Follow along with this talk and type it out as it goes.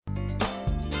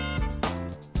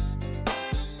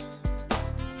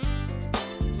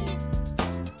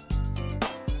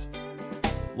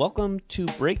Welcome to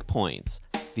Breakpoints,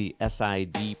 the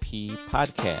SIDP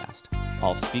podcast.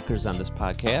 All speakers on this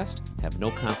podcast have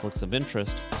no conflicts of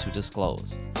interest to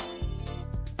disclose.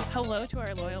 Hello to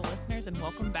our loyal listeners and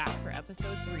welcome back for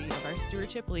episode 3 of our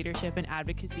Stewardship, Leadership, and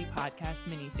Advocacy podcast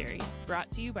mini-series, brought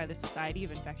to you by the Society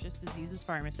of Infectious Diseases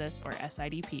Pharmacists, or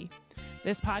SIDP.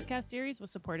 This podcast series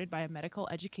was supported by a medical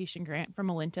education grant from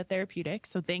Melinta Therapeutics,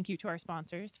 so thank you to our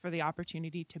sponsors for the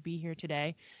opportunity to be here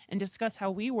today and discuss how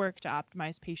we work to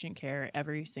optimize patient care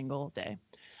every single day.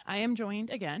 I am joined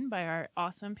again by our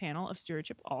awesome panel of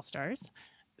Stewardship All-Stars.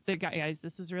 Guys,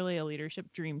 this is really a leadership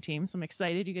dream team, so I'm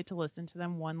excited you get to listen to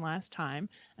them one last time,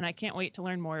 and I can't wait to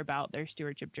learn more about their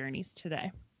stewardship journeys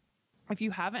today. If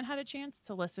you haven't had a chance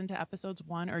to listen to episodes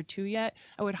 1 or 2 yet,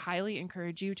 I would highly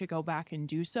encourage you to go back and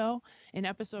do so. In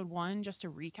episode 1, just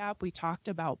to recap, we talked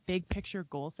about big picture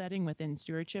goal setting within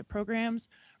stewardship programs,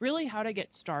 really how to get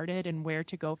started and where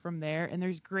to go from there. And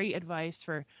there's great advice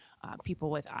for people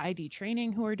with ID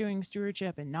training who are doing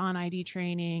stewardship and non-ID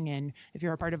training, and if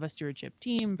you're a part of a stewardship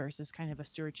team versus kind of a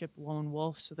stewardship lone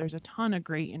wolf. So there's a ton of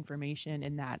great information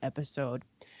in that episode.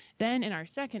 Then in our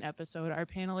second episode, our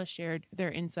panelists shared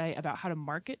their insight about how to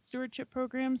market stewardship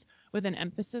programs with an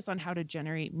emphasis on how to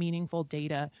generate meaningful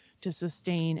data to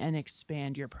sustain and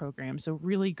expand your program. So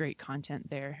really great content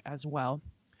there as well.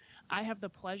 I have the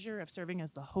pleasure of serving as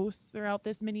the host throughout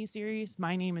this mini-series.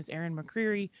 My name is Erin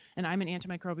McCreary, and I'm an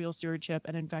antimicrobial stewardship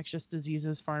and infectious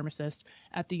diseases pharmacist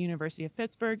at the University of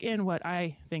Pittsburgh in what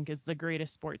I think is the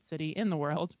greatest sports city in the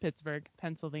world, Pittsburgh,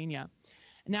 Pennsylvania.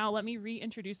 Now, let me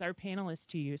reintroduce our panelists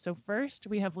to you. So first,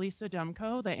 we have Lisa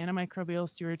Dumko, the antimicrobial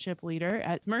stewardship leader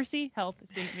at Mercy Health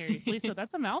St. Mary's. Lisa,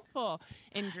 that's a mouthful,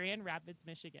 in Grand Rapids,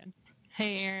 Michigan.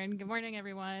 Hey, Erin. Good morning,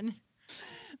 everyone.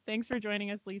 Thanks for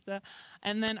joining us, Lisa.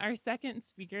 And then our second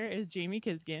speaker is Jamie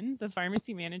Kisgin, the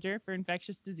Pharmacy Manager for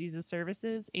Infectious Diseases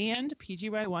Services and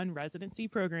PGY1 Residency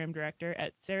Program Director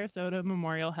at Sarasota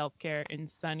Memorial Healthcare in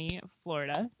sunny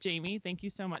Florida. Jamie, thank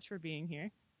you so much for being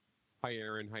here. Hi,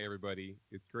 Erin. Hi, everybody.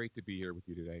 It's great to be here with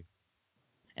you today.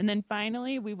 And then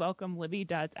finally, we welcome Libby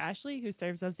Dodds-Ashley, who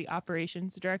serves as the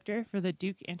Operations Director for the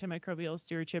Duke Antimicrobial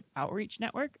Stewardship Outreach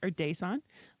Network, or DASON.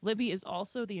 Libby is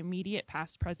also the immediate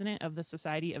past president of the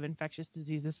Society of Infectious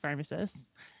Diseases Pharmacists.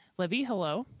 Libby,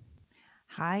 hello.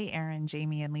 Hi, Erin,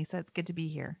 Jamie, and Lisa. It's good to be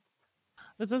here.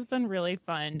 This has been really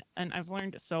fun, and I've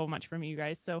learned so much from you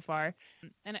guys so far.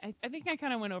 And I think I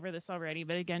kind of went over this already,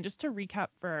 but again, just to recap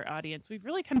for our audience, we've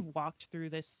really kind of walked through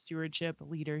this stewardship,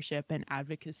 leadership, and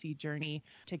advocacy journey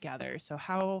together. So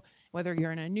how, whether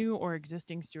you're in a new or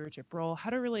existing stewardship role,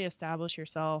 how to really establish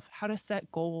yourself, how to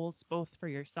set goals both for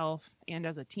yourself and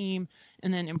as a team,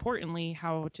 and then importantly,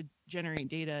 how to generate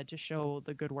data to show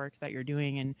the good work that you're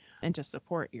doing and to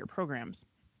support your programs.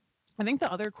 I think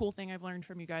the other cool thing I've learned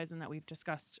from you guys and that we've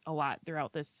discussed a lot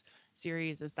throughout this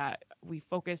series is that we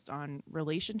focused on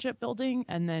relationship building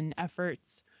and then efforts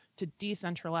to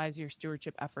decentralize your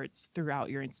stewardship efforts throughout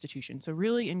your institution. So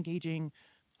really engaging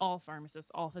all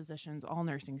pharmacists, all physicians, all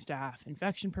nursing staff,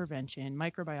 infection prevention,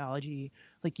 microbiology,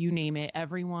 like you name it,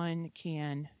 everyone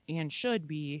can and should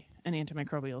be an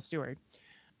antimicrobial steward.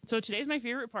 So today's my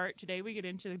favorite part. Today we get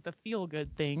into the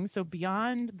feel-good things. So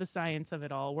beyond the science of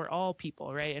it all, we're all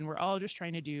people, right? And we're all just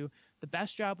trying to do the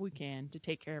best job we can to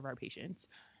take care of our patients.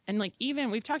 And like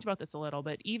even, we've talked about this a little,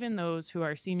 but even those who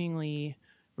are seemingly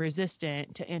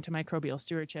resistant to antimicrobial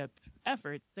stewardship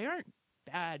efforts, they aren't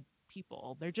bad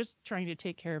people. They're just trying to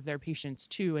take care of their patients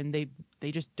too, and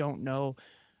they just don't know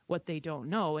what they don't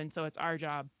know. And so it's our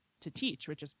job to teach,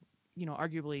 which is,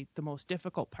 arguably the most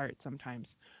difficult part sometimes.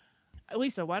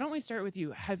 Lisa, why don't we start with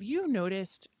you? Have you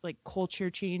noticed like culture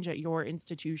change at your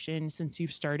institution since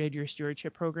you've started your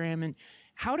stewardship program, and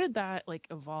how did that like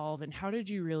evolve, and how did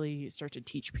you really start to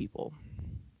teach people?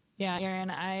 Yeah, Erin,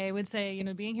 I would say,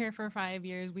 being here for 5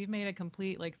 years, we've made a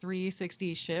complete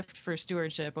 360 shift for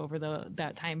stewardship over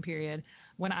that time period.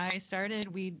 When I started,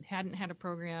 we hadn't had a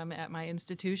program at my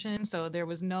institution, so there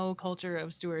was no culture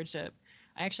of stewardship.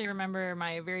 I actually remember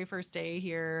my very first day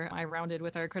here, I rounded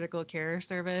with our critical care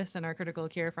service and our critical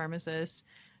care pharmacist.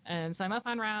 And so I'm up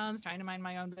on rounds, trying to mind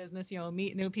my own business,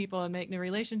 meet new people and make new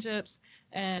relationships.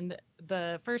 And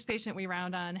the first patient we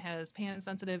round on has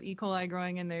pan-sensitive E. coli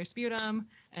growing in their sputum.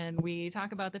 And we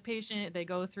talk about the patient. They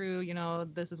go through,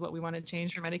 this is what we want to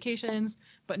change for medications.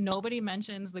 But nobody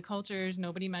mentions the cultures.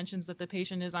 Nobody mentions that the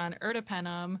patient is on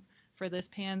ertapenem for this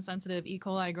pan-sensitive E.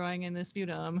 coli growing in the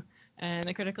sputum. And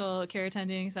the critical care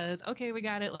attending says, okay, we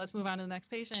got it. Let's move on to the next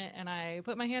patient. And I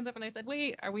put my hands up and I said,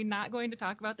 wait, are we not going to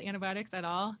talk about the antibiotics at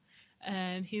all?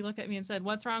 And he looked at me and said,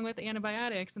 what's wrong with the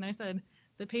antibiotics? And I said,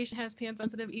 the patient has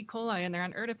pan-sensitive E. coli and they're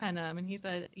on ertapenem. And he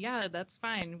said, yeah, that's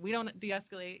fine. We don't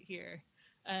de-escalate here.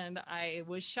 And I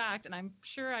was shocked, and I'm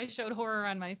sure I showed horror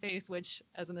on my face, which,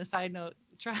 as an aside note,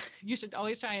 you should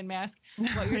always try and mask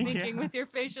what you're thinking with your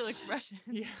facial expression.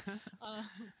 Yeah.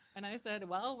 And I said,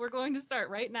 well, we're going to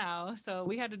start right now. So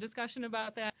we had a discussion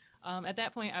about that. At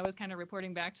that point, I was kind of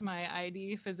reporting back to my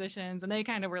ID physicians, and they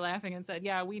kind of were laughing and said,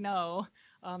 yeah, we know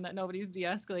that nobody's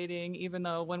de-escalating, even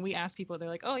though when we ask people, they're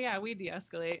like, oh, yeah, we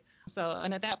de-escalate. So,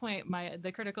 and at that point,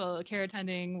 the critical care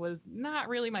attending was not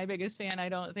really my biggest fan, I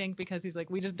don't think, because he's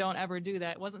like, we just don't ever do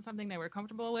that. It wasn't something they were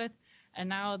comfortable with. And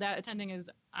now that attending is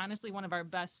honestly one of our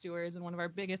best stewards and one of our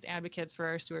biggest advocates for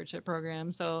our stewardship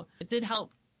program. So it did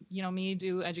help, me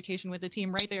do education with the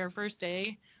team right there first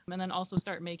day, and then also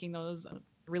start making those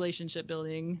relationship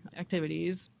building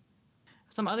activities.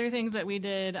 Some other things that we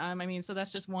did, so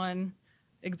that's just one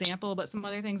example, but some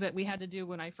other things that we had to do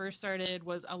when I first started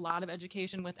was a lot of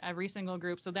education with every single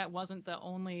group. So that wasn't the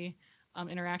only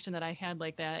interaction that I had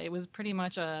like that. It was pretty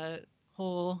much a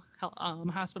whole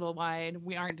hospital-wide,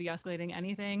 we aren't de-escalating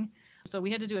anything. So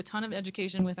we had to do a ton of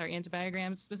education with our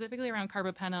antibiograms, specifically around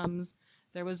carbapenems.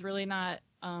 There was really not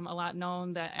a lot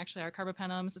known that actually our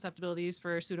carbapenem susceptibilities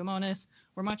for Pseudomonas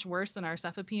were much worse than our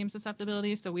cefepime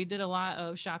susceptibilities. So we did a lot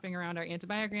of shopping around our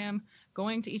antibiogram,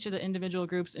 going to each of the individual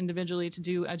groups individually to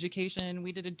do education.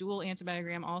 We did a dual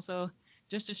antibiogram also,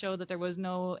 just to show that there was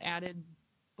no added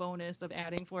bonus of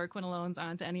adding fluoroquinolones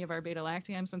onto any of our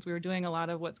beta-lactam, since we were doing a lot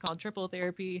of what's called triple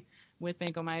therapy with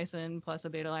vancomycin plus a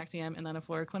beta-lactam and then a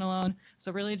fluoroquinolone.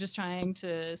 So really just trying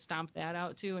to stomp that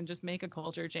out too and just make a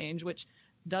culture change, which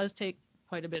does take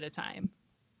quite a bit of time.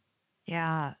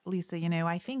 Yeah, Lisa,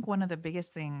 I think one of the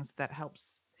biggest things that helps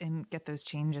and get those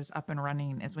changes up and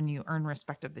running is when you earn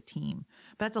respect of the team.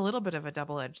 But that's a little bit of a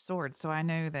double-edged sword. So I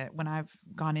know that when I've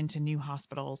gone into new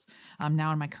hospitals,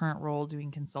 now in my current role doing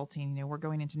consulting, we're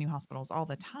going into new hospitals all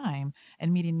the time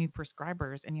and meeting new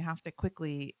prescribers, and you have to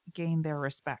quickly gain their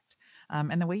respect.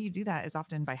 And the way you do that is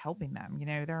often by helping them.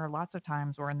 There are lots of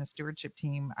times where in the stewardship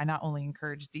team, I not only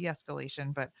encourage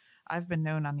de-escalation, but I've been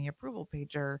known on the approval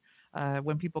pager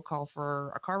when people call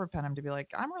for a carbapenem to be like,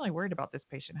 I'm really worried about this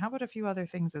patient. How about a few other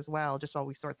things as well, just while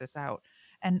we sort this out?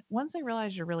 And once they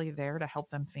realize you're really there to help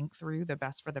them think through the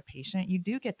best for the patient, you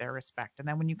do get their respect. And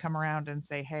then when you come around and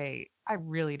say, hey, I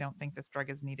really don't think this drug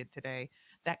is needed today,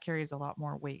 that carries a lot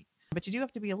more weight. But you do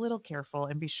have to be a little careful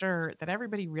and be sure that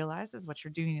everybody realizes what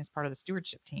you're doing as part of the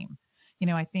stewardship team.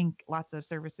 I think lots of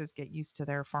services get used to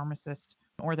their pharmacist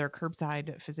or their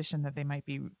curbside physician that they might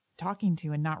be talking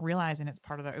to and not realizing it's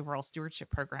part of the overall stewardship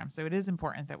program. So it is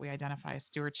important that we identify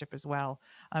stewardship as well,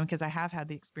 because I have had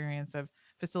the experience of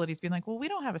facilities being like, well, we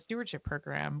don't have a stewardship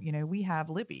program. We have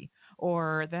Libby.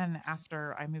 Or then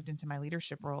after I moved into my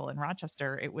leadership role in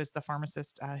Rochester, it was the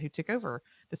pharmacist who took over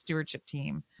the stewardship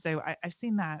team. So I've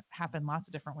seen that happen lots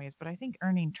of different ways, but I think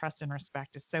earning trust and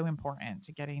respect is so important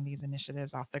to getting these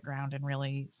initiatives off the ground and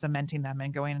really cementing them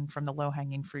and going from the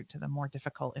low-hanging fruit to the more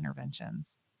difficult interventions.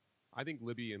 I think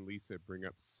Libby and Lisa bring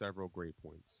up several great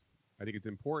points. I think it's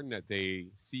important that they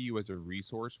see you as a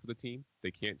resource for the team.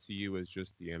 They can't see you as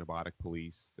just the antibiotic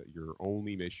police, that your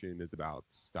only mission is about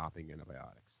stopping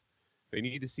antibiotics. They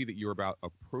need to see that you're about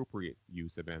appropriate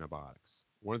use of antibiotics.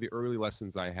 One of the early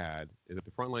lessons I had is that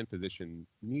the frontline physician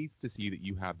needs to see that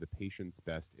you have the patient's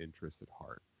best interests at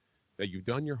heart, that you've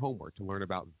done your homework to learn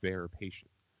about their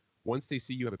patient. Once they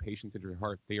see you have a patient's interest at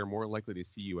heart, they are more likely to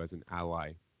see you as an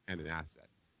ally and an asset.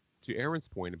 To Erin's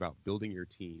point about building your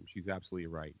team, she's absolutely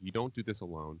right. You don't do this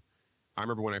alone. I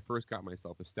remember when I first got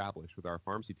myself established with our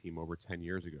pharmacy team over 10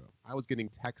 years ago, I was getting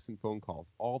texts and phone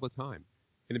calls all the time.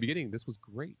 In the beginning, this was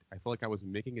great. I felt like I was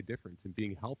making a difference and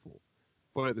being helpful.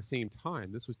 But at the same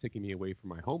time, this was taking me away from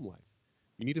my home life.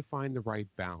 You need to find the right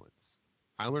balance.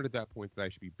 I learned at that point that I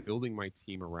should be building my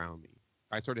team around me.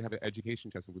 I started having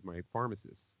education sessions with my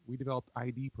pharmacists. We developed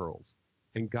ID pearls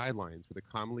and guidelines for the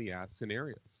commonly asked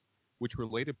scenarios, which were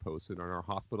later posted on our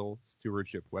hospital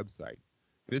stewardship website.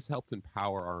 This helped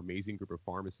empower our amazing group of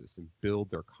pharmacists and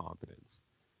build their confidence.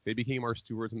 They became our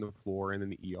stewards on the floor and in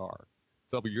the ER.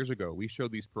 Several years ago, we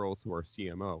showed these pearls to our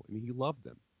CMO, and he loved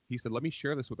them. He said, let me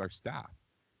share this with our staff.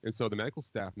 And so the medical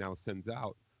staff now sends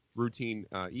out routine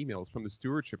emails from the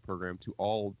stewardship program to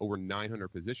all over 900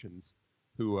 physicians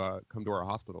who come to our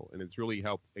hospital. And it's really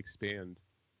helped expand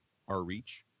our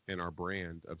reach and our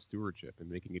brand of stewardship and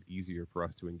making it easier for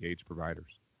us to engage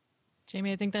providers.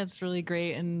 Jamie, I think that's really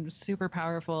great and super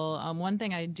powerful. One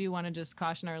thing I do want to just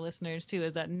caution our listeners too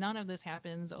is that none of this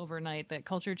happens overnight, that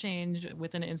culture change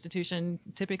within an institution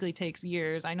typically takes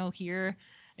years. I know here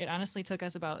it honestly took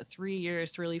us about 3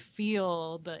 years to really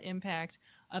feel the impact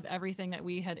of everything that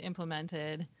we had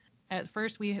implemented. At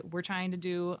first, we were trying to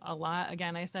do a lot.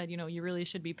 Again, I said, you really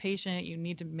should be patient. You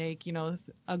need to make,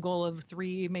 a goal of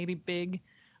 3 maybe big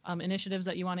initiatives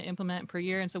that you want to implement per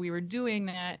year. And so we were doing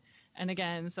that. And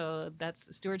again, so that's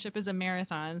stewardship is a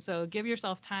marathon. So give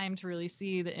yourself time to really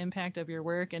see the impact of your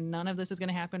work. And none of this is going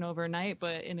to happen overnight.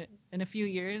 But in a few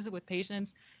years with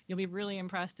patience, you'll be really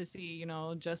impressed to see,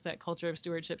 just that culture of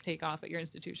stewardship take off at your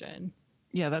institution.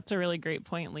 Yeah, that's a really great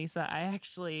point, Lisa.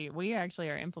 We actually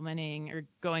are implementing or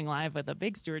going live with a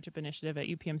big stewardship initiative at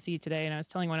UPMC today, and I was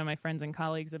telling one of my friends and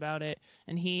colleagues about it,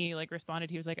 and he responded.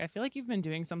 He was like, "I feel like you've been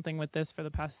doing something with this for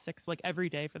the past every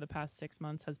day for the past 6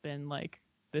 months has been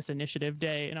this initiative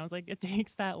day," and I was like, "It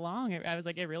takes that long." I was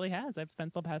like, "It really has. I've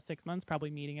spent the past 6 months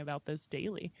probably meeting about this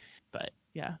daily," but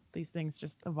yeah, these things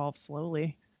just evolve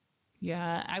slowly.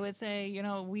 Yeah, I would say,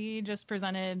 we just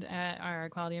presented at our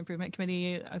Quality Improvement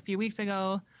Committee a few weeks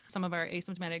ago some of our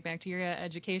asymptomatic bacteria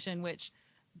education, which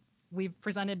we've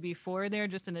presented before there,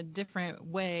 just in a different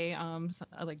way,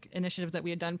 like initiatives that we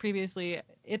had done previously.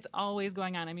 It's always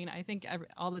going on. I mean, I think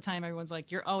all the time everyone's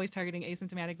like, you're always targeting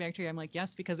asymptomatic bacteria. I'm like,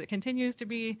 yes, because it continues to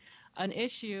be an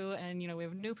issue. And, we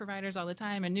have new providers all the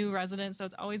time and new residents. So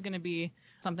it's always going to be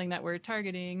something that we're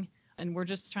targeting. And we're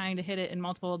just trying to hit it in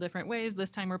multiple different ways.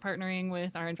 This time we're partnering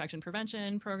with our infection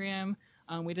prevention program.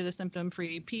 We did a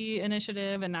symptom-free P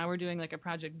initiative, and now we're doing a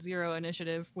Project Zero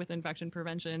initiative with infection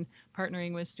prevention,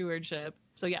 partnering with stewardship.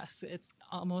 So yes, it's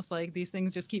almost like these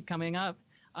things just keep coming up.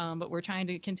 But we're trying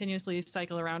to continuously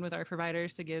cycle around with our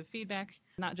providers to give feedback,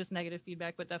 not just negative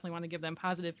feedback, but definitely want to give them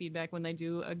positive feedback when they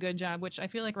do a good job, which I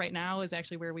feel like right now is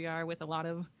actually where we are with a lot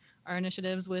of our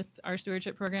initiatives with our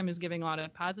stewardship program, is giving a lot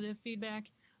of positive feedback.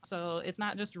 So it's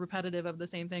not just repetitive of the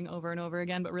same thing over and over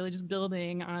again, but really just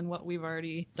building on what we've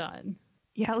already done.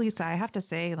 Yeah, Lisa, I have to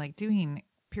say, doing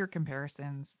peer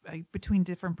comparisons between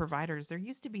different providers, there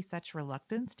used to be such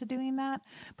reluctance to doing that,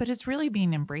 but it's really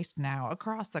being embraced now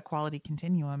across the quality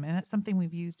continuum, and it's something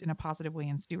we've used in a positive way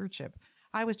in stewardship.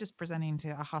 I was just presenting to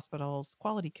a hospital's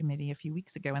quality committee a few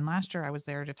weeks ago, and last year I was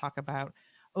there to talk about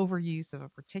overuse of a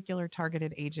particular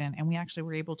targeted agent, and we actually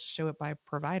were able to show it by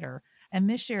provider. And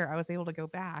this year I was able to go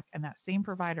back, and that same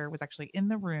provider was actually in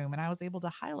the room, and I was able to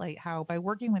highlight how by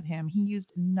working with him, he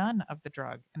used none of the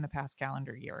drug in the past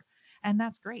calendar year. And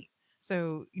that's great.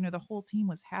 So, the whole team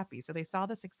was happy. So they saw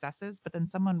the successes, but then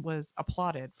someone was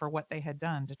applauded for what they had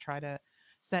done to try to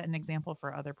set an example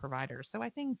for other providers. So I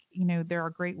think, there are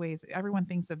great ways. Everyone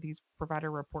thinks of these provider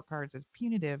report cards as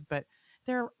punitive, but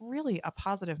they're really a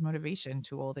positive motivation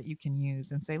tool that you can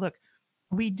use and say, look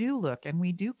and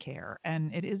we do care.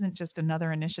 And it isn't just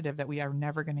another initiative that we are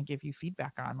never going to give you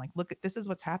feedback on. Look, this is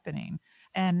what's happening.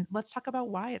 And let's talk about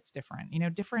why it's different.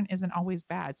 Different isn't always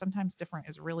bad. Sometimes different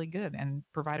is really good. And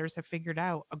providers have figured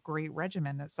out a great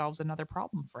regimen that solves another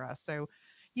problem for us. So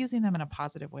using them in a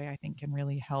positive way, I think, can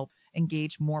really help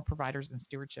engage more providers in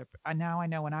stewardship. Now I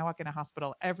know when I walk in a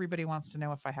hospital, everybody wants to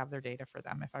know if I have their data for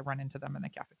them, if I run into them in the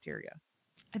cafeteria.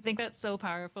 I think that's so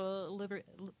powerful,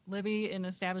 Libby, in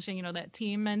establishing, that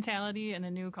team mentality and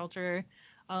a new culture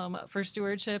for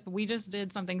stewardship. We just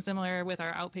did something similar with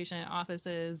our outpatient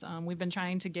offices. We've been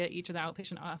trying to get each of the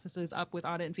outpatient offices up with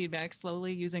audit and feedback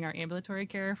slowly using our ambulatory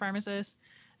care pharmacists.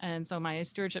 And so my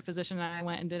stewardship physician and I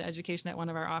went and did education at one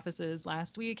of our offices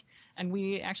last week, and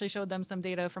we actually showed them some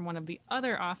data from one of the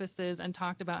other offices and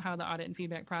talked about how the audit and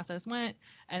feedback process went.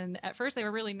 And at first they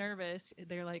were really nervous.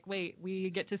 They're like, wait,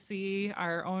 we get to see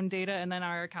our own data and then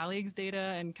our colleagues'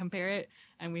 data and compare it.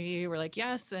 And we were like,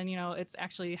 yes. And, it's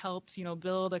actually helped,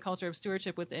 build a culture of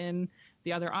stewardship within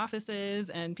the other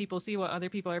offices, and people see what other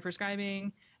people are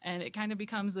prescribing. And it kind of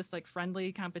becomes this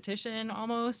friendly competition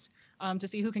almost to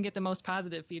see who can get the most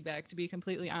positive feedback, to be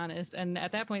completely honest. And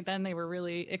at that point, then they were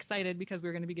really excited because we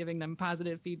were going to be giving them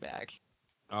positive feedback.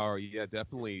 Oh, yeah,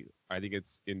 definitely. I think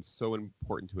it's so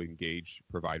important to engage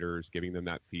providers, giving them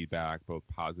that feedback, both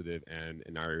positive and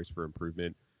in areas for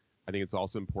improvement. I think it's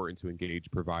also important to engage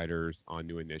providers on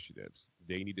new initiatives.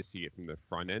 They need to see it from the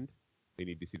front end. They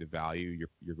need to see the value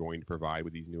you're going to provide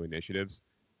with these new initiatives.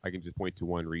 I can just point to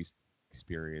one recent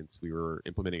experience. We were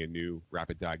implementing a new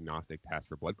rapid diagnostic test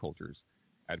for blood cultures.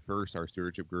 At first, our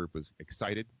stewardship group was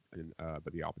excited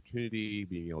about the opportunity,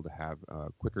 being able to have a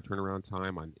quicker turnaround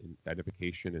time on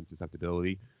identification and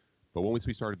susceptibility. But once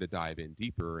we started to dive in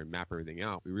deeper and map everything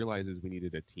out, we realized we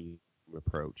needed a team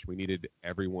approach. We needed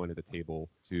everyone at the table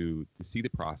to see the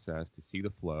process, to see the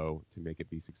flow, to make it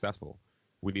be successful.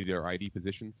 We needed our ID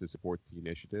physicians to support the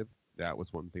initiative. That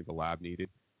was one thing the lab needed.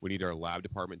 We need our lab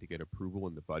department to get approval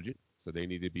in the budget. So they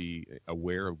need to be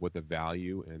aware of what the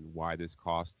value and why this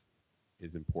cost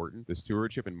is important. The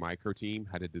stewardship and micro team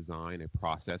had to design a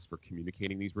process for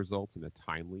communicating these results in a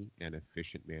timely and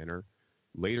efficient manner.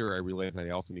 Later, I realized I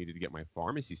also needed to get my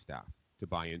pharmacy staff to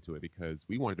buy into it because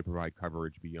we wanted to provide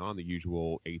coverage beyond the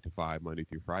usual 8 to 5, Monday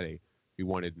through Friday. We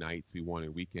wanted nights, we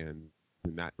wanted weekends,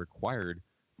 and that required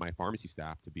my pharmacy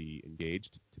staff to be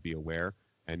engaged, to be aware,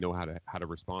 and know how to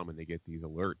respond when they get these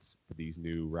alerts for these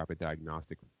new rapid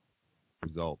diagnostic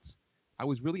results. I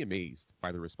was really amazed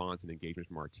by the response and engagement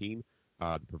from our team.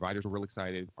 The providers were really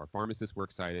excited. Our pharmacists were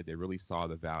excited. They really saw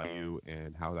the value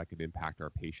and how that could impact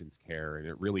our patients' care, and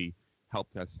it really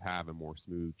helped us have a more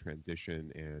smooth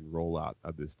transition and rollout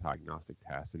of this diagnostic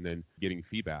test. And then getting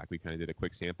feedback, we kind of did a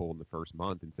quick sample in the first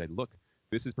month and said, look,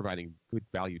 this is providing good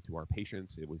value to our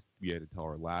patients. We had to tell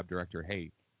our lab director, hey,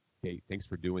 thanks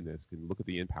for doing this. And look at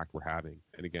the impact we're having.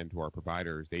 And again, to our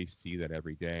providers, they see that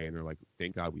every day, and they're like,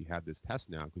 thank God we have this test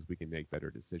now because we can make better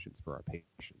decisions for our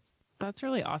patients. That's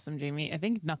really awesome, Jamie. I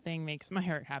think nothing makes my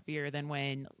heart happier than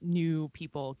when new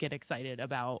people get excited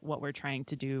about what we're trying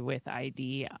to do with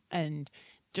ID and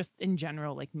just in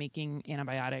general, like making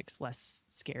antibiotics less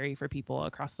scary for people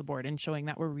across the board and showing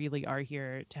that we really are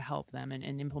here to help them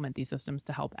and implement these systems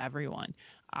to help everyone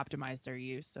optimize their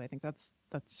use. So I think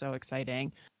that's so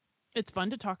exciting. It's fun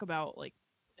to talk about like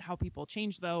how people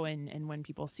change though and when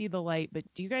people see the light, but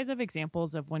do you guys have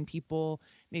examples of when people,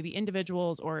 maybe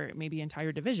individuals or maybe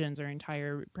entire divisions or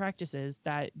entire practices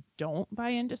that don't buy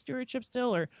into stewardship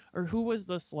still, or who was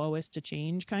the slowest to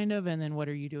change kind of, and then what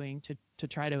are you doing to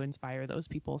try to inspire those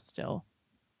people still?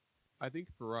 I think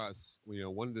for us,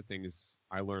 one of the things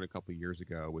I learned a couple of years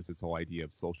ago was this whole idea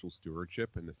of social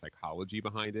stewardship and the psychology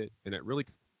behind it, and it really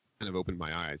kind of opened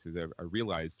my eyes because I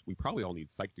realized we probably all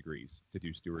need psych degrees to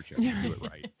do stewardship and do it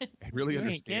right and really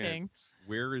understand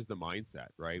where is the mindset,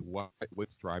 right?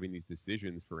 What's driving these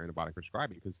decisions for antibiotic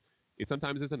prescribing? Because it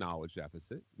sometimes is a knowledge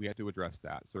deficit. We have to address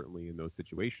that certainly in those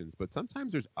situations, but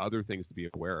sometimes there's other things to be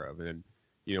aware of. And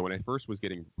when I first was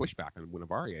getting pushback on one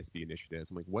of our ASB initiatives,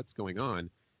 I'm like, what's going on?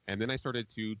 And then I started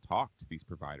to talk to these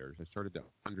providers. I started to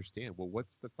understand, well,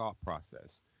 what's the thought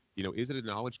process? Is it a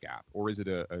knowledge gap, or is it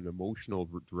an emotional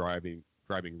driving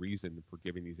reason for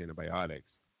giving these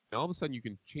antibiotics? And all of a sudden, you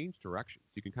can change directions.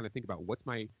 You can kind of think about what's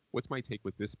my take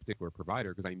with this particular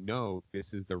provider, because I know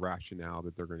this is the rationale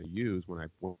that they're going to use when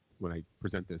I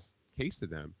present this case to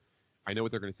them. I know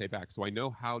what they're going to say back, so I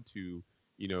know how to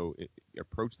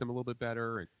approach them a little bit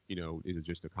better. And is it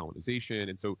just a colonization?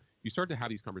 And so you start to have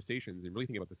these conversations and really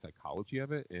think about the psychology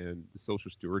of it and the social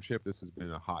stewardship. This has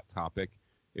been a hot topic.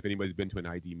 If anybody's been to an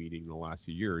ID meeting in the last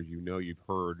few years, you've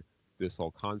heard this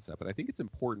whole concept. But I think it's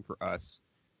important for us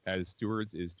as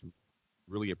stewards is to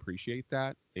really appreciate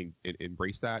that and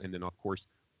embrace that. And then, of course,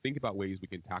 think about ways we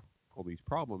can tackle these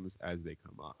problems as they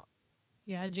come up.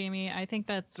 Yeah, Jamie, I think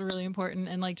that's really important.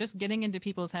 And like just getting into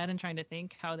people's head and trying to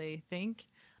think how they think.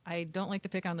 I don't like to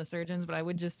pick on the surgeons, but I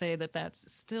would just say that that's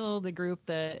still the group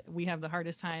that we have the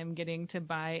hardest time getting to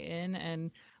buy in.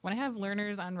 And when I have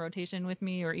learners on rotation with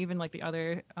me, or even like the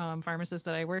other pharmacists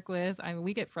that I work with,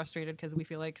 we get frustrated because we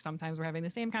feel like sometimes we're having the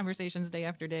same conversations day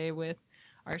after day with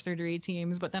our surgery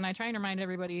teams. But then I try and remind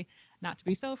everybody not to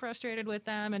be so frustrated with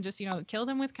them and just, kill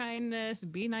them with kindness,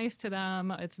 be nice to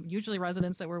them. It's usually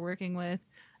residents that we're working with,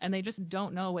 and they just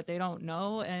don't know what they don't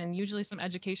know. And usually some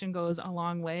education goes a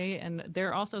long way. And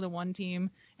they're also the one team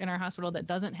in our hospital that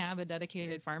doesn't have a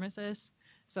dedicated pharmacist.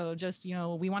 So just,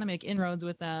 we want to make inroads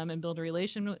with them and build a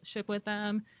relationship with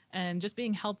them and just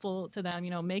being helpful to them,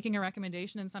 making a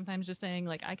recommendation and sometimes just saying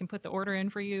like, I can put the order in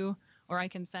for you, or I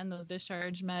can send those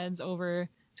discharge meds over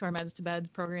to our Meds to Beds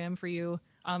program for you.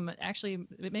 Actually,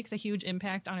 it makes a huge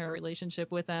impact on our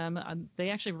relationship with them. They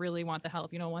actually really want the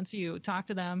help. Once you talk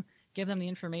to them, give them the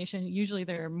information, usually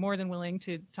they're more than willing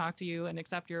to talk to you and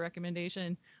accept your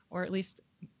recommendation, or at least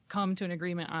come to an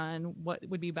agreement on what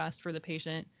would be best for the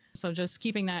patient. So just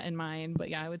keeping that in mind. But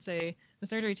yeah, I would say the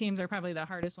surgery teams are probably the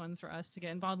hardest ones for us to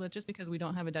get involved with just because we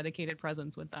don't have a dedicated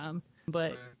presence with them.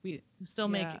 But we still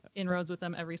make inroads with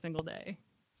them every single day.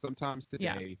 Sometimes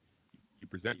today, you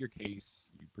present your case,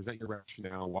 you present your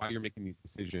rationale, why you're making these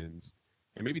decisions,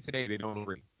 and maybe today they don't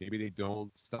agree. Maybe they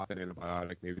don't stop that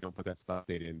antibiotic, maybe they don't put that stop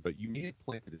date in, but you may have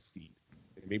planted a seed.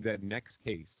 And maybe that next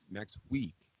case, next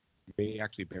week, may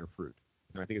actually bear fruit.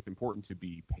 And I think it's important to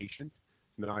be patient,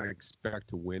 to not expect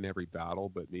to win every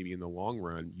battle, but maybe in the long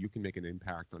run, you can make an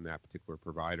impact on that particular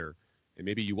provider. And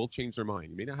maybe you will change their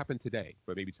mind. It may not happen today,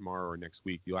 but maybe tomorrow or next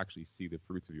week, you'll actually see the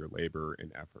fruits of your labor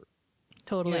and effort.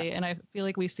 Totally. Yeah. And I feel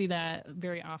like we see that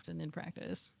very often in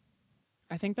practice.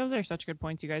 I think those are such good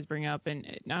points you guys bring up, and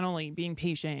not only being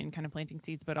patient and kind of planting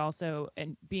seeds, but also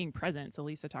and being present. So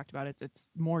Lisa talked about it's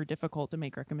more difficult to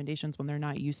make recommendations when they're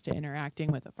not used to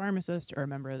interacting with a pharmacist or a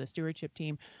member of the stewardship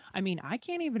team. I mean, I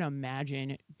can't even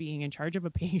imagine being in charge of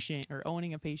a patient or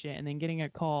owning a patient and then getting a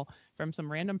call from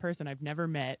some random person I've never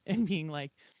met and being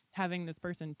like, having this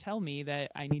person tell me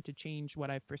that I need to change what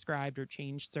I've prescribed or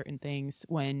change certain things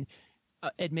when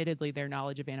admittedly their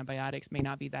knowledge of antibiotics may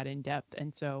not be that in depth.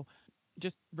 And so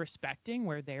just respecting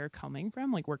where they're coming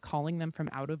from, like we're calling them from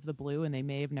out of the blue and they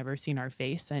may have never seen our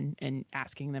face, and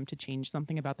asking them to change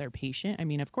something about their patient. I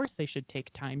mean, of course they should take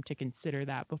time to consider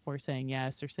that before saying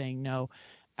yes or saying no.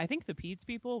 I think the PEDS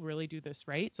people really do this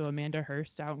right. So Amanda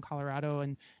Hurst out in Colorado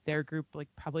and their group, like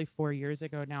probably 4 years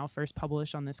ago now, first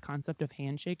published on this concept of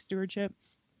handshake stewardship.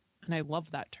 And I love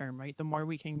that term, right? The more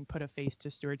we can put a face to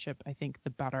stewardship, I think the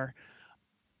better.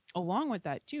 Along with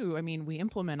that too, I mean, we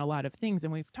implement a lot of things,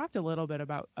 and we've talked a little bit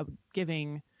about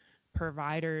giving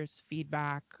providers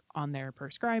feedback on their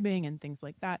prescribing and things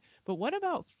like that. But what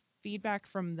about feedback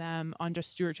from them on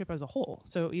just stewardship as a whole?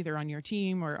 So either on your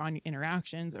team or on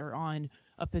interactions or on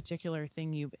a particular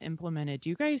thing you've implemented. Do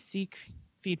you guys seek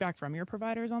feedback from your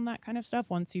providers on that kind of stuff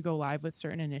once you go live with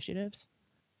certain initiatives?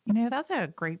 That's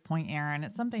a great point, Erin.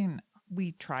 It's something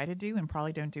we try to do and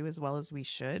probably don't do as well as we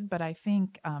should. But I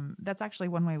think that's actually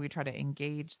one way we try to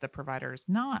engage the providers,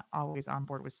 not always on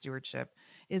board with stewardship,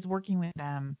 is working with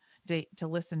them to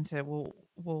listen to, well,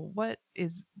 what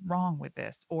is wrong with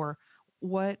this? Or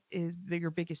what is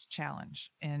your biggest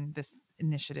challenge in this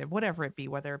initiative, whatever it be,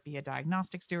 whether it be a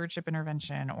diagnostic stewardship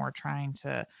intervention or trying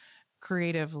to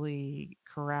creatively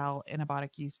corral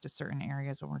antibiotic use to certain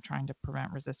areas when we're trying to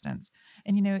prevent resistance.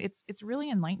 And it's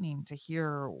really enlightening to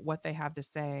hear what they have to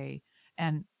say.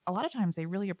 And a lot of times they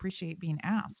really appreciate being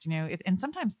asked. And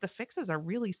sometimes the fixes are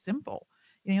really simple.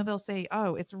 They'll say,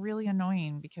 "Oh, it's really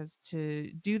annoying because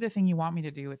to do the thing you want me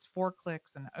to do, it's 4 clicks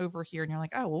and over here." And you're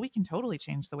like, "Oh, well, we can totally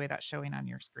change the way that's showing on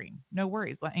your screen. No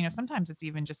worries." Sometimes it's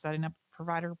even just setting up a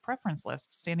provider preference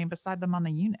list, standing beside them on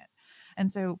the unit.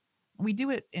 And so we do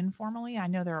it informally. I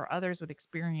know there are others with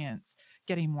experience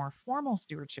getting more formal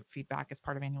stewardship feedback as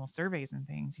part of annual surveys and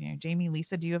things. Jamie,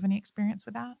 Lisa, do you have any experience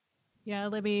with that? Yeah,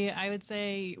 Libby, I would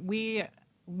say we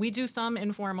do some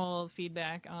informal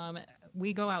feedback.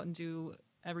 We go out and do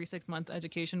every 6 month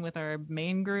education with our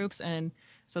main groups, and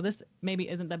so this maybe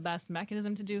isn't the best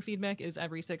mechanism to do feedback, is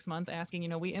every 6 months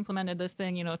asking, we implemented this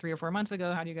thing, 3 or 4 months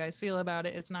ago. How do you guys feel about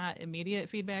it? It's not immediate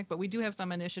feedback, but we do have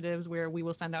some initiatives where we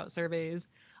will send out surveys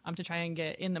to try and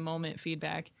get in the moment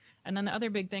feedback. And then the other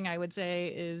big thing I would say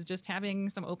is just having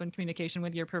some open communication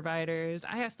with your providers.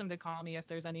 I ask them to call me if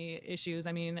there's any issues.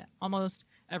 I mean, almost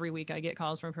every week I get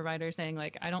calls from providers saying,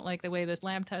 like, I don't like the way this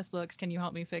lab test looks. Can you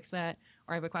help me fix that?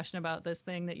 Or I have a question about this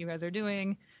thing that you guys are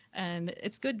doing. And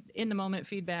it's good in the moment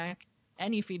feedback.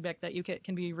 Any feedback that you get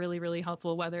can be really, really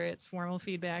helpful, whether it's formal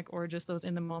feedback or just those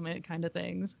in the moment kind of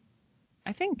things.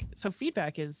 I think so.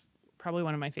 Feedback is probably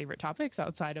one of my favorite topics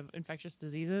outside of infectious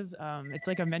diseases. It's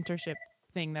like a mentorship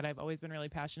thing that I've always been really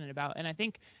passionate about. And I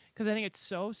think it's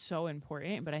so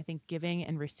important, but I think giving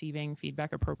and receiving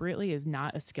feedback appropriately is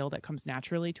not a skill that comes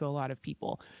naturally to a lot of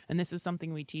people. And this is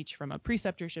something we teach from a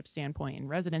preceptorship standpoint in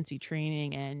residency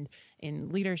training and in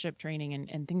leadership training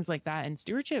and things like that. And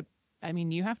stewardship, I mean,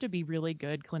 you have to be really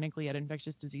good clinically at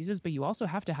infectious diseases, but you also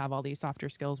have to have all these softer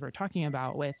skills we're talking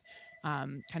about with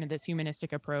kind of this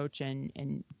humanistic approach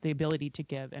and the ability to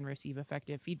give and receive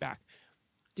effective feedback.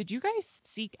 Did you guys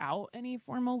seek out any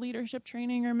formal leadership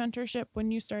training or mentorship when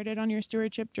you started on your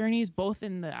stewardship journeys, both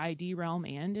in the ID realm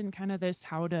and in kind of this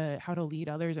how to lead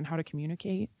others and how to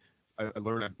communicate? I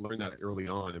learned that early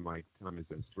on in my time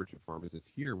as a stewardship pharmacist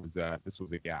here, was that this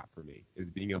was a gap for me, is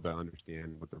being able to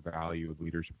understand what the value of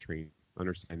leadership training,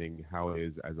 understanding how it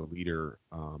is as a leader,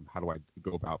 how do I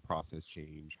go about process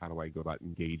change, how do I go about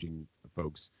engaging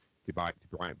folks to buy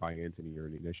into your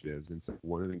initiatives. And so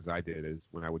one of the things I did is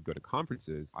when I would go to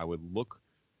conferences, I would look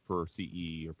for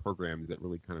CE or programs that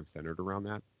really kind of centered around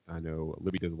that. I know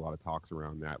Libby does a lot of talks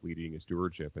around that, leading a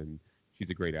stewardship, and she's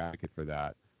a great advocate for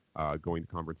that, going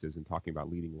to conferences and talking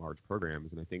about leading large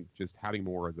programs. And I think just having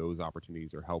more of those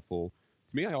opportunities are helpful.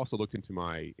 To me, I also looked into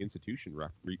my institution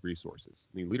resources.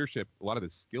 I mean, leadership, a lot of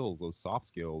the skills, those soft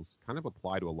skills, kind of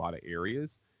apply to a lot of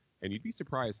areas. And you'd be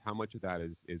surprised how much of that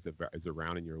is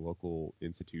around in your local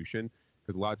institution,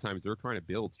 because a lot of times they're trying to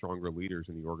build stronger leaders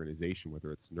in the organization,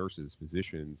 whether it's nurses,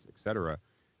 physicians, et cetera.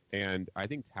 And I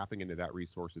think tapping into that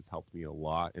resource has helped me a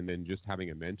lot. And then just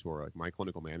having a mentor, like my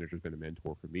clinical manager has been a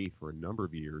mentor for me for a number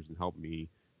of years and helped me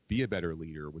be a better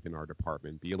leader within our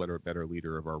department, be a better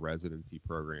leader of our residency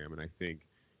program. And I think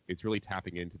it's really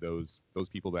tapping into those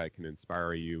people that can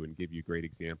inspire you and give you great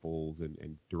examples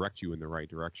and direct you in the right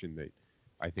direction that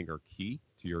I think are key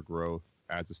to your growth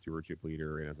as a stewardship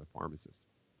leader and as a pharmacist.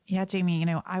 Yeah, Jamie,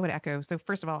 I would echo. So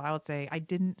first of all, I would say I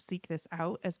didn't seek this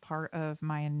out as part of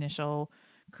my initial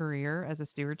career as a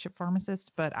stewardship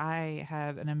pharmacist, but I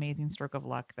had an amazing stroke of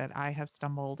luck that I have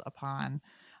stumbled upon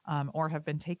or have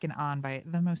been taken on by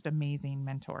the most amazing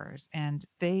mentors. And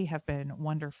they have been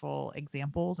wonderful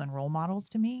examples and role models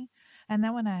to me. And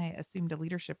then when I assumed a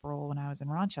leadership role when I was in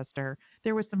Rochester,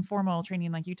 there was some formal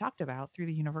training like you talked about through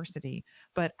the university.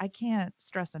 But I can't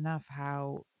stress enough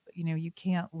how you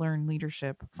can't learn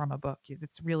leadership from a book.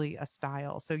 It's really a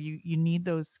style. So you need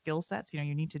those skill sets. You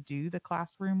need to do the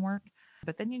classroom work,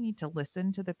 but then you need to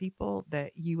listen to the people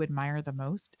that you admire the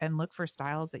most and look for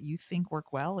styles that you think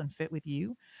work well and fit with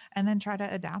you, and then try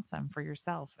to adapt them for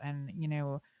yourself. And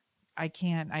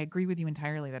I agree with you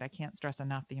entirely that I can't stress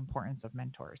enough the importance of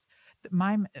mentors.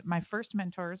 My first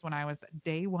mentors when I was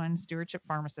day one stewardship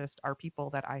pharmacist are people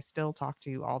that I still talk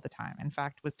to all the time. In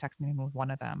fact, was texting with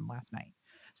one of them last night.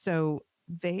 So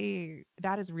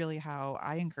that is really how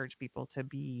I encourage people to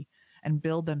be and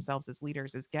build themselves as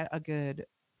leaders, is get a good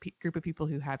group of people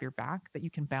who have your back that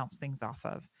you can bounce things off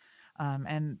of.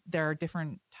 And there are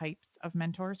different types of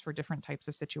mentors for different types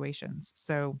of situations.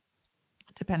 So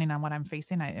depending on what I'm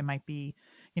facing, it might be,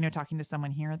 talking to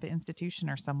someone here at the institution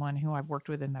or someone who I've worked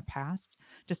with in the past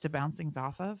just to bounce things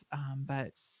off of.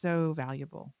 But so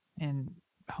valuable in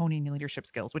honing your leadership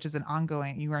skills, which is an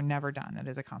ongoing, you are never done. It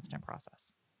is a constant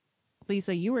process.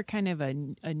 Lisa, you were kind of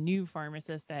a new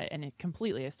pharmacist and it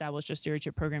completely established a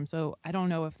stewardship program. So I don't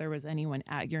know if there was anyone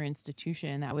at your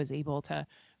institution that was able to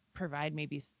provide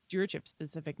maybe stewardship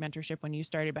specific mentorship when you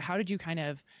started, but how did you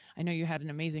I know you had an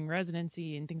amazing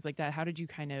residency and things like that. How did you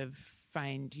kind of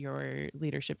find your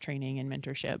leadership training and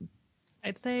mentorship?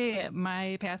 I'd say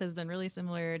my path has been really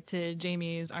similar to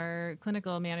Jamie's. Our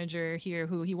clinical manager here,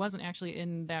 who he wasn't actually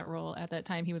in that role at that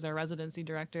time, he was our residency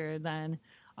director then,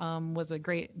 was a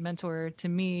great mentor to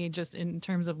me just in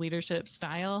terms of leadership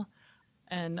style.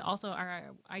 And also our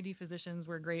ID physicians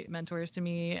were great mentors to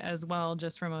me as well,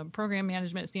 just from a program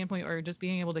management standpoint or just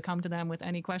being able to come to them with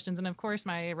any questions. And of course,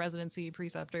 my residency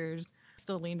preceptors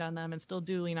still leaned on them and still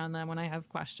do lean on them when I have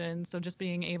questions. So just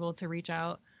being able to reach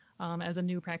out as a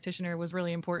new practitioner was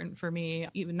really important for me.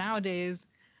 Even nowadays,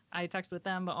 I text with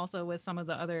them, but also with some of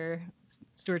the other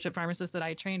stewardship pharmacists that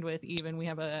I trained with. Even we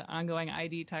have an ongoing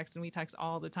ID text, and we text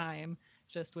all the time,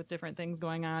 just with different things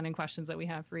going on and questions that we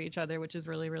have for each other, which is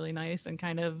really, really nice, and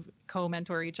kind of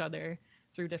co-mentor each other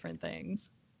through different things.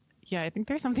 Yeah, I think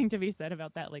there's something to be said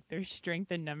about that. Like, there's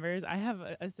strength in numbers. I have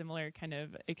a similar kind of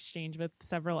exchange with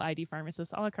several ID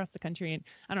pharmacists all across the country. And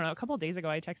I don't know, a couple of days ago,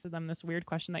 I texted them this weird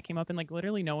question that came up and like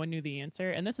literally no one knew the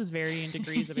answer. And this is varying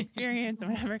degrees of experience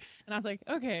and whatever. And I was like,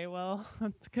 okay, well,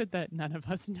 it's good that none of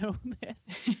us know this.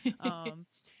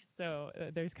 So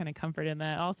there's kind of comfort in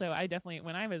that. Also, I definitely,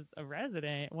 when I was a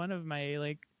resident, one of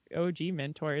my OG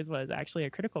mentors was actually a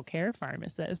critical care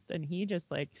pharmacist, and he just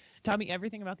taught me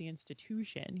everything about the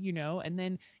institution, and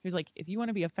then he was like, if you want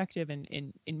to be effective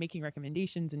in making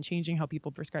recommendations and changing how people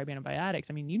prescribe antibiotics,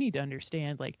 I mean, you need to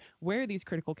understand where these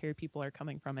critical care people are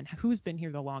coming from and who's been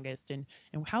here the longest and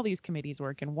how these committees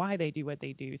work and why they do what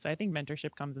they do. So I think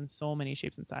mentorship comes in so many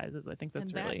shapes and sizes. I think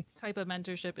that's that type of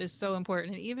mentorship is so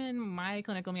important. And even my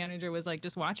clinical manager was like,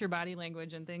 just watch your body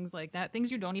language and things like that,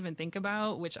 things you don't even think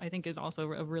about, which I think is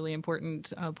also a really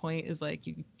important point, is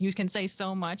you can say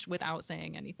so much without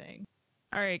saying anything.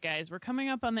 All right, guys, we're coming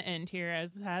up on the end here,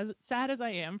 as sad as I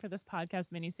am for this podcast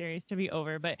miniseries to be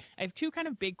over, but I have two kind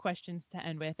of big questions to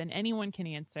end with, and anyone can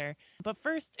answer. But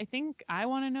first, I think I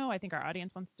think our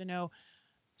audience wants to know,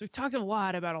 so we've talked a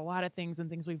lot about a lot of things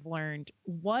and things we've learned.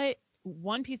 What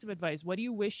one piece of advice, what do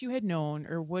you wish you had known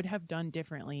or would have done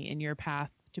differently in your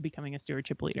path to becoming a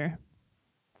stewardship leader?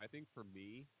 I think for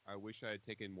me, I wish I had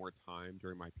taken more time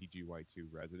during my PGY2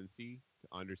 residency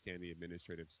to understand the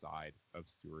administrative side of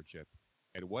stewardship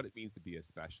and what it means to be a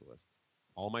specialist.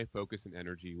 All my focus and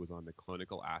energy was on the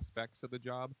clinical aspects of the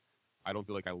job. I don't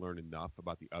feel like I learned enough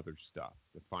about the other stuff,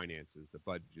 the finances, the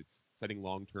budgets, setting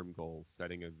long-term goals,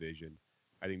 setting a vision.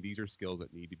 I think these are skills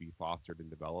that need to be fostered and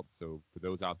developed. So for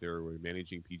those out there who are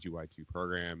managing PGY2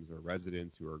 programs or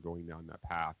residents who are going down that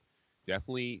path,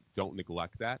 definitely don't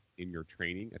neglect that in your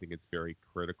training. I think it's very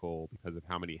critical because of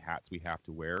how many hats we have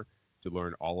to wear to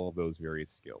learn all of those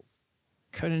various skills.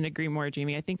 Couldn't agree more,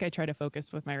 Jamie. I think I try to focus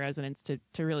with my residents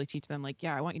to really teach them,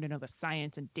 I want you to know the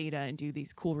science and data and do these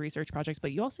cool research projects,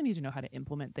 but you also need to know how to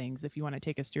implement things if you want to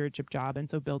take a stewardship job. And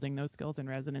so building those skills in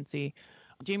residency.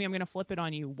 Jamie, I'm going to flip it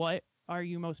on you. What are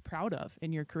you most proud of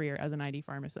in your career as an ID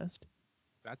pharmacist?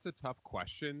 That's a tough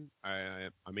question. I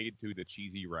made it to the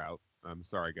cheesy route. I'm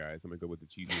sorry, guys. I'm gonna go with the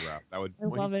cheesy route. I would I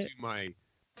love point it. to my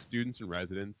students and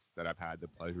residents that I've had the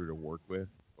pleasure to work with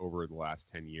over the last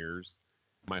 10 years.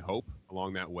 My hope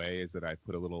along that way is that I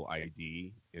put a little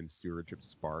ID in Stewardship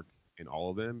Spark in all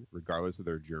of them, regardless of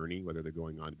their journey, whether they're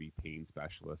going on to be pain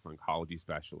specialists, oncology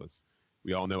specialists.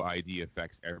 We all know ID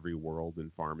affects every world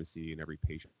in pharmacy and every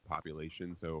patient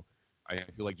population. So I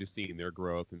feel like just seeing their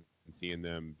growth and seeing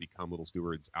them become little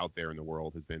stewards out there in the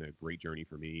world has been a great journey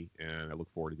for me, and I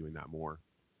look forward to doing that more.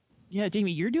 Yeah,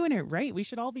 Jamie, you're doing it right. We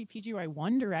should all be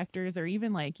PGY1 directors or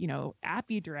even like,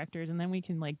 API directors, and then we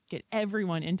can like get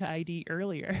everyone into ID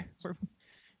earlier.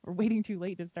 We're waiting too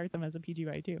late to start them as a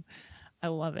PGY2. I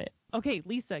love it. Okay,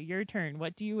 Lisa, your turn.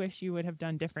 What do you wish you would have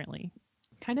done differently?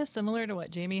 Kind of similar to what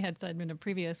Jamie had said in a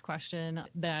previous question,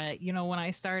 that, when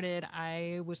I started,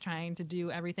 I was trying to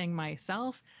do everything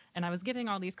myself, and I was getting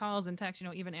all these calls and texts,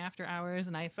 even after hours,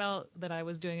 and I felt that I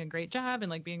was doing a great job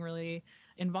and like being really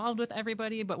involved with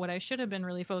everybody. But what I should have been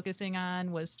really focusing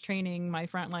on was training my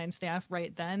frontline staff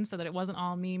right then, so that it wasn't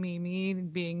all me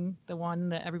being the one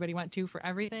that everybody went to for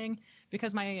everything.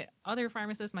 Because my other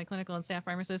pharmacists, my clinical and staff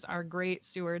pharmacists, are great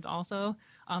stewards also.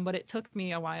 But it took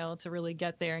me a while to really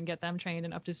get there and get them trained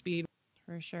and up to speed.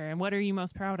 For sure. And what are you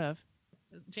most proud of?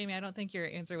 Jamie, I don't think your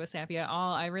answer was sappy at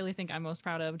all. I really think I'm most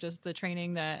proud of just the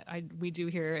training that we do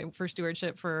here for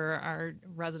stewardship for our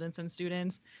residents and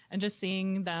students, and just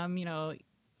seeing them,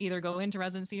 either go into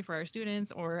residency for our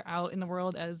students or out in the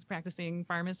world as practicing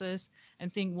pharmacists,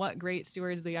 and seeing what great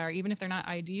stewards they are, even if they're not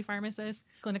ID pharmacists,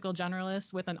 clinical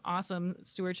generalists with an awesome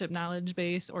stewardship knowledge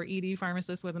base, or ED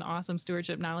pharmacists with an awesome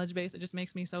stewardship knowledge base. It just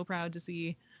makes me so proud to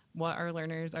see what our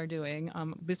learners are doing.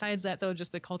 Besides that, though,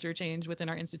 just the culture change within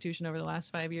our institution over the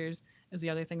last 5 years is the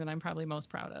other thing that I'm probably most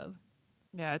proud of.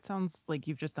 Yeah, it sounds like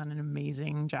you've just done an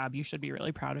amazing job. You should be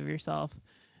really proud of yourself.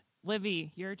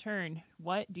 Livy, your turn.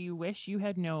 What do you wish you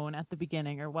had known at the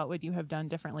beginning, or what would you have done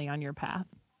differently on your path?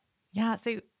 Yeah,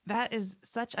 so that is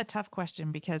such a tough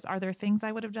question, because are there things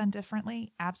I would have done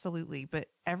differently? Absolutely. But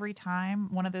every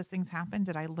time one of those things happened,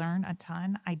 did I learn a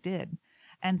ton? I did.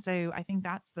 And so I think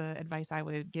that's the advice I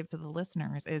would give to the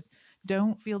listeners is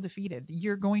don't feel defeated.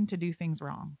 You're going to do things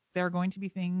wrong. There are going to be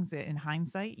things that in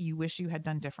hindsight you wish you had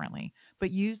done differently,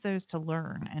 but use those to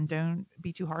learn and don't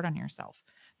be too hard on yourself.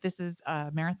 This is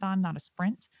a marathon, not a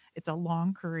sprint. It's a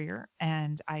long career.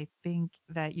 And I think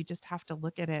that you just have to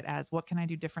look at it as, what can I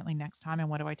do differently next time? And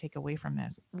what do I take away from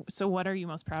this? So what are you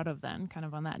most proud of then, kind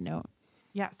of on that note?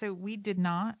 Yeah, so we did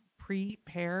not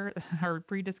prepare or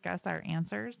pre-discuss our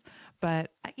answers,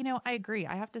 but I agree.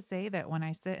 I have to say that when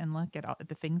I sit and look at all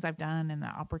the things I've done and the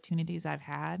opportunities I've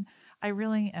had, I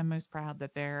really am most proud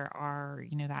that there are,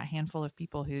 that handful of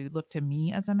people who look to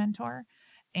me as a mentor.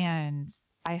 And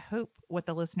I hope what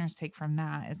the listeners take from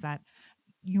that is that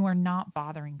you are not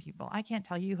bothering people. I can't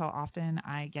tell you how often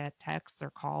I get texts or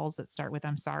calls that start with,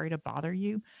 "I'm sorry to bother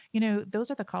you."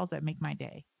 Those are the calls that make my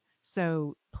day.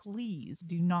 So please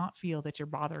do not feel that you're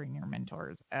bothering your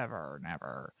mentors ever,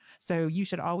 never. So you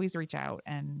should always reach out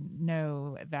and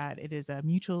know that it is a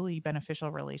mutually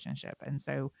beneficial relationship. And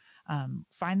so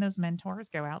find those mentors,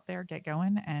 go out there, get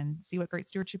going, and see what great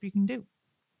stewardship you can do.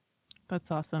 That's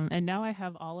awesome. And now I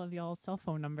have all of y'all's cell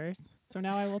phone numbers. So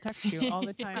now I will text you all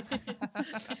the time.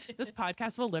 This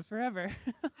podcast will live forever.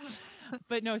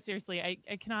 But no, seriously, I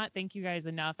cannot thank you guys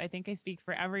enough. I think I speak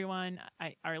for everyone,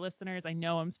 our listeners. I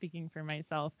know I'm speaking for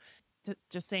myself.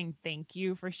 Just saying thank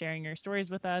you for sharing your stories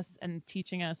with us and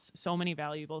teaching us so many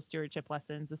valuable stewardship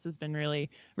lessons. This has been really,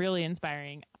 really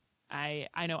inspiring.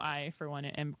 I know I, for one,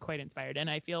 am quite inspired, and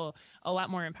I feel a lot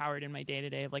more empowered in my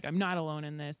day-to-day. Like, I'm not alone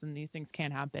in this, and these things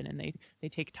can happen, and they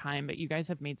take time, but you guys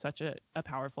have made such a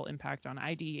powerful impact on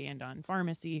ID and on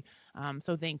pharmacy.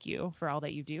 So thank you for all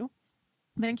that you do.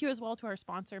 Thank you as well to our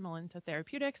sponsor, Melinta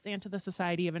Therapeutics, and to the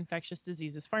Society of Infectious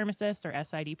Diseases Pharmacists, or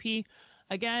SIDP.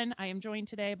 Again, I am joined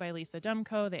today by Lisa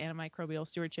Dumko, the Antimicrobial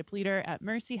Stewardship Leader at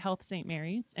Mercy Health St.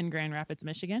 Mary's in Grand Rapids,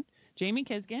 Michigan, Jamie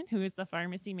Kisgan, who is the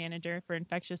Pharmacy Manager for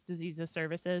Infectious Diseases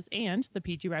Services and the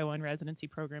PGY1 Residency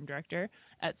Program Director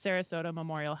at Sarasota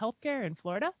Memorial Healthcare in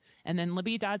Florida, and then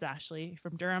Libby Dodds-Ashley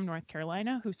from Durham, North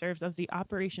Carolina, who serves as the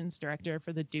Operations Director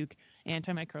for the Duke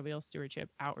Antimicrobial Stewardship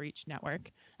Outreach Network.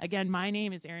 Again, my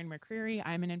name is Erin McCreary.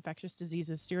 I'm an Infectious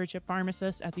Diseases Stewardship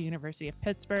Pharmacist at the University of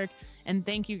Pittsburgh, and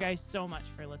thank you guys so much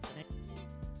for listening.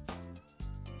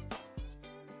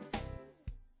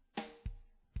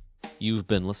 You've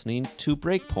been listening to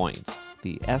Breakpoints,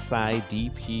 the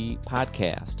SIDP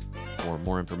podcast. For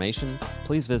more information,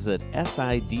 please visit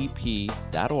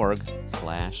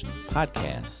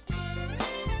sidp.org/podcasts.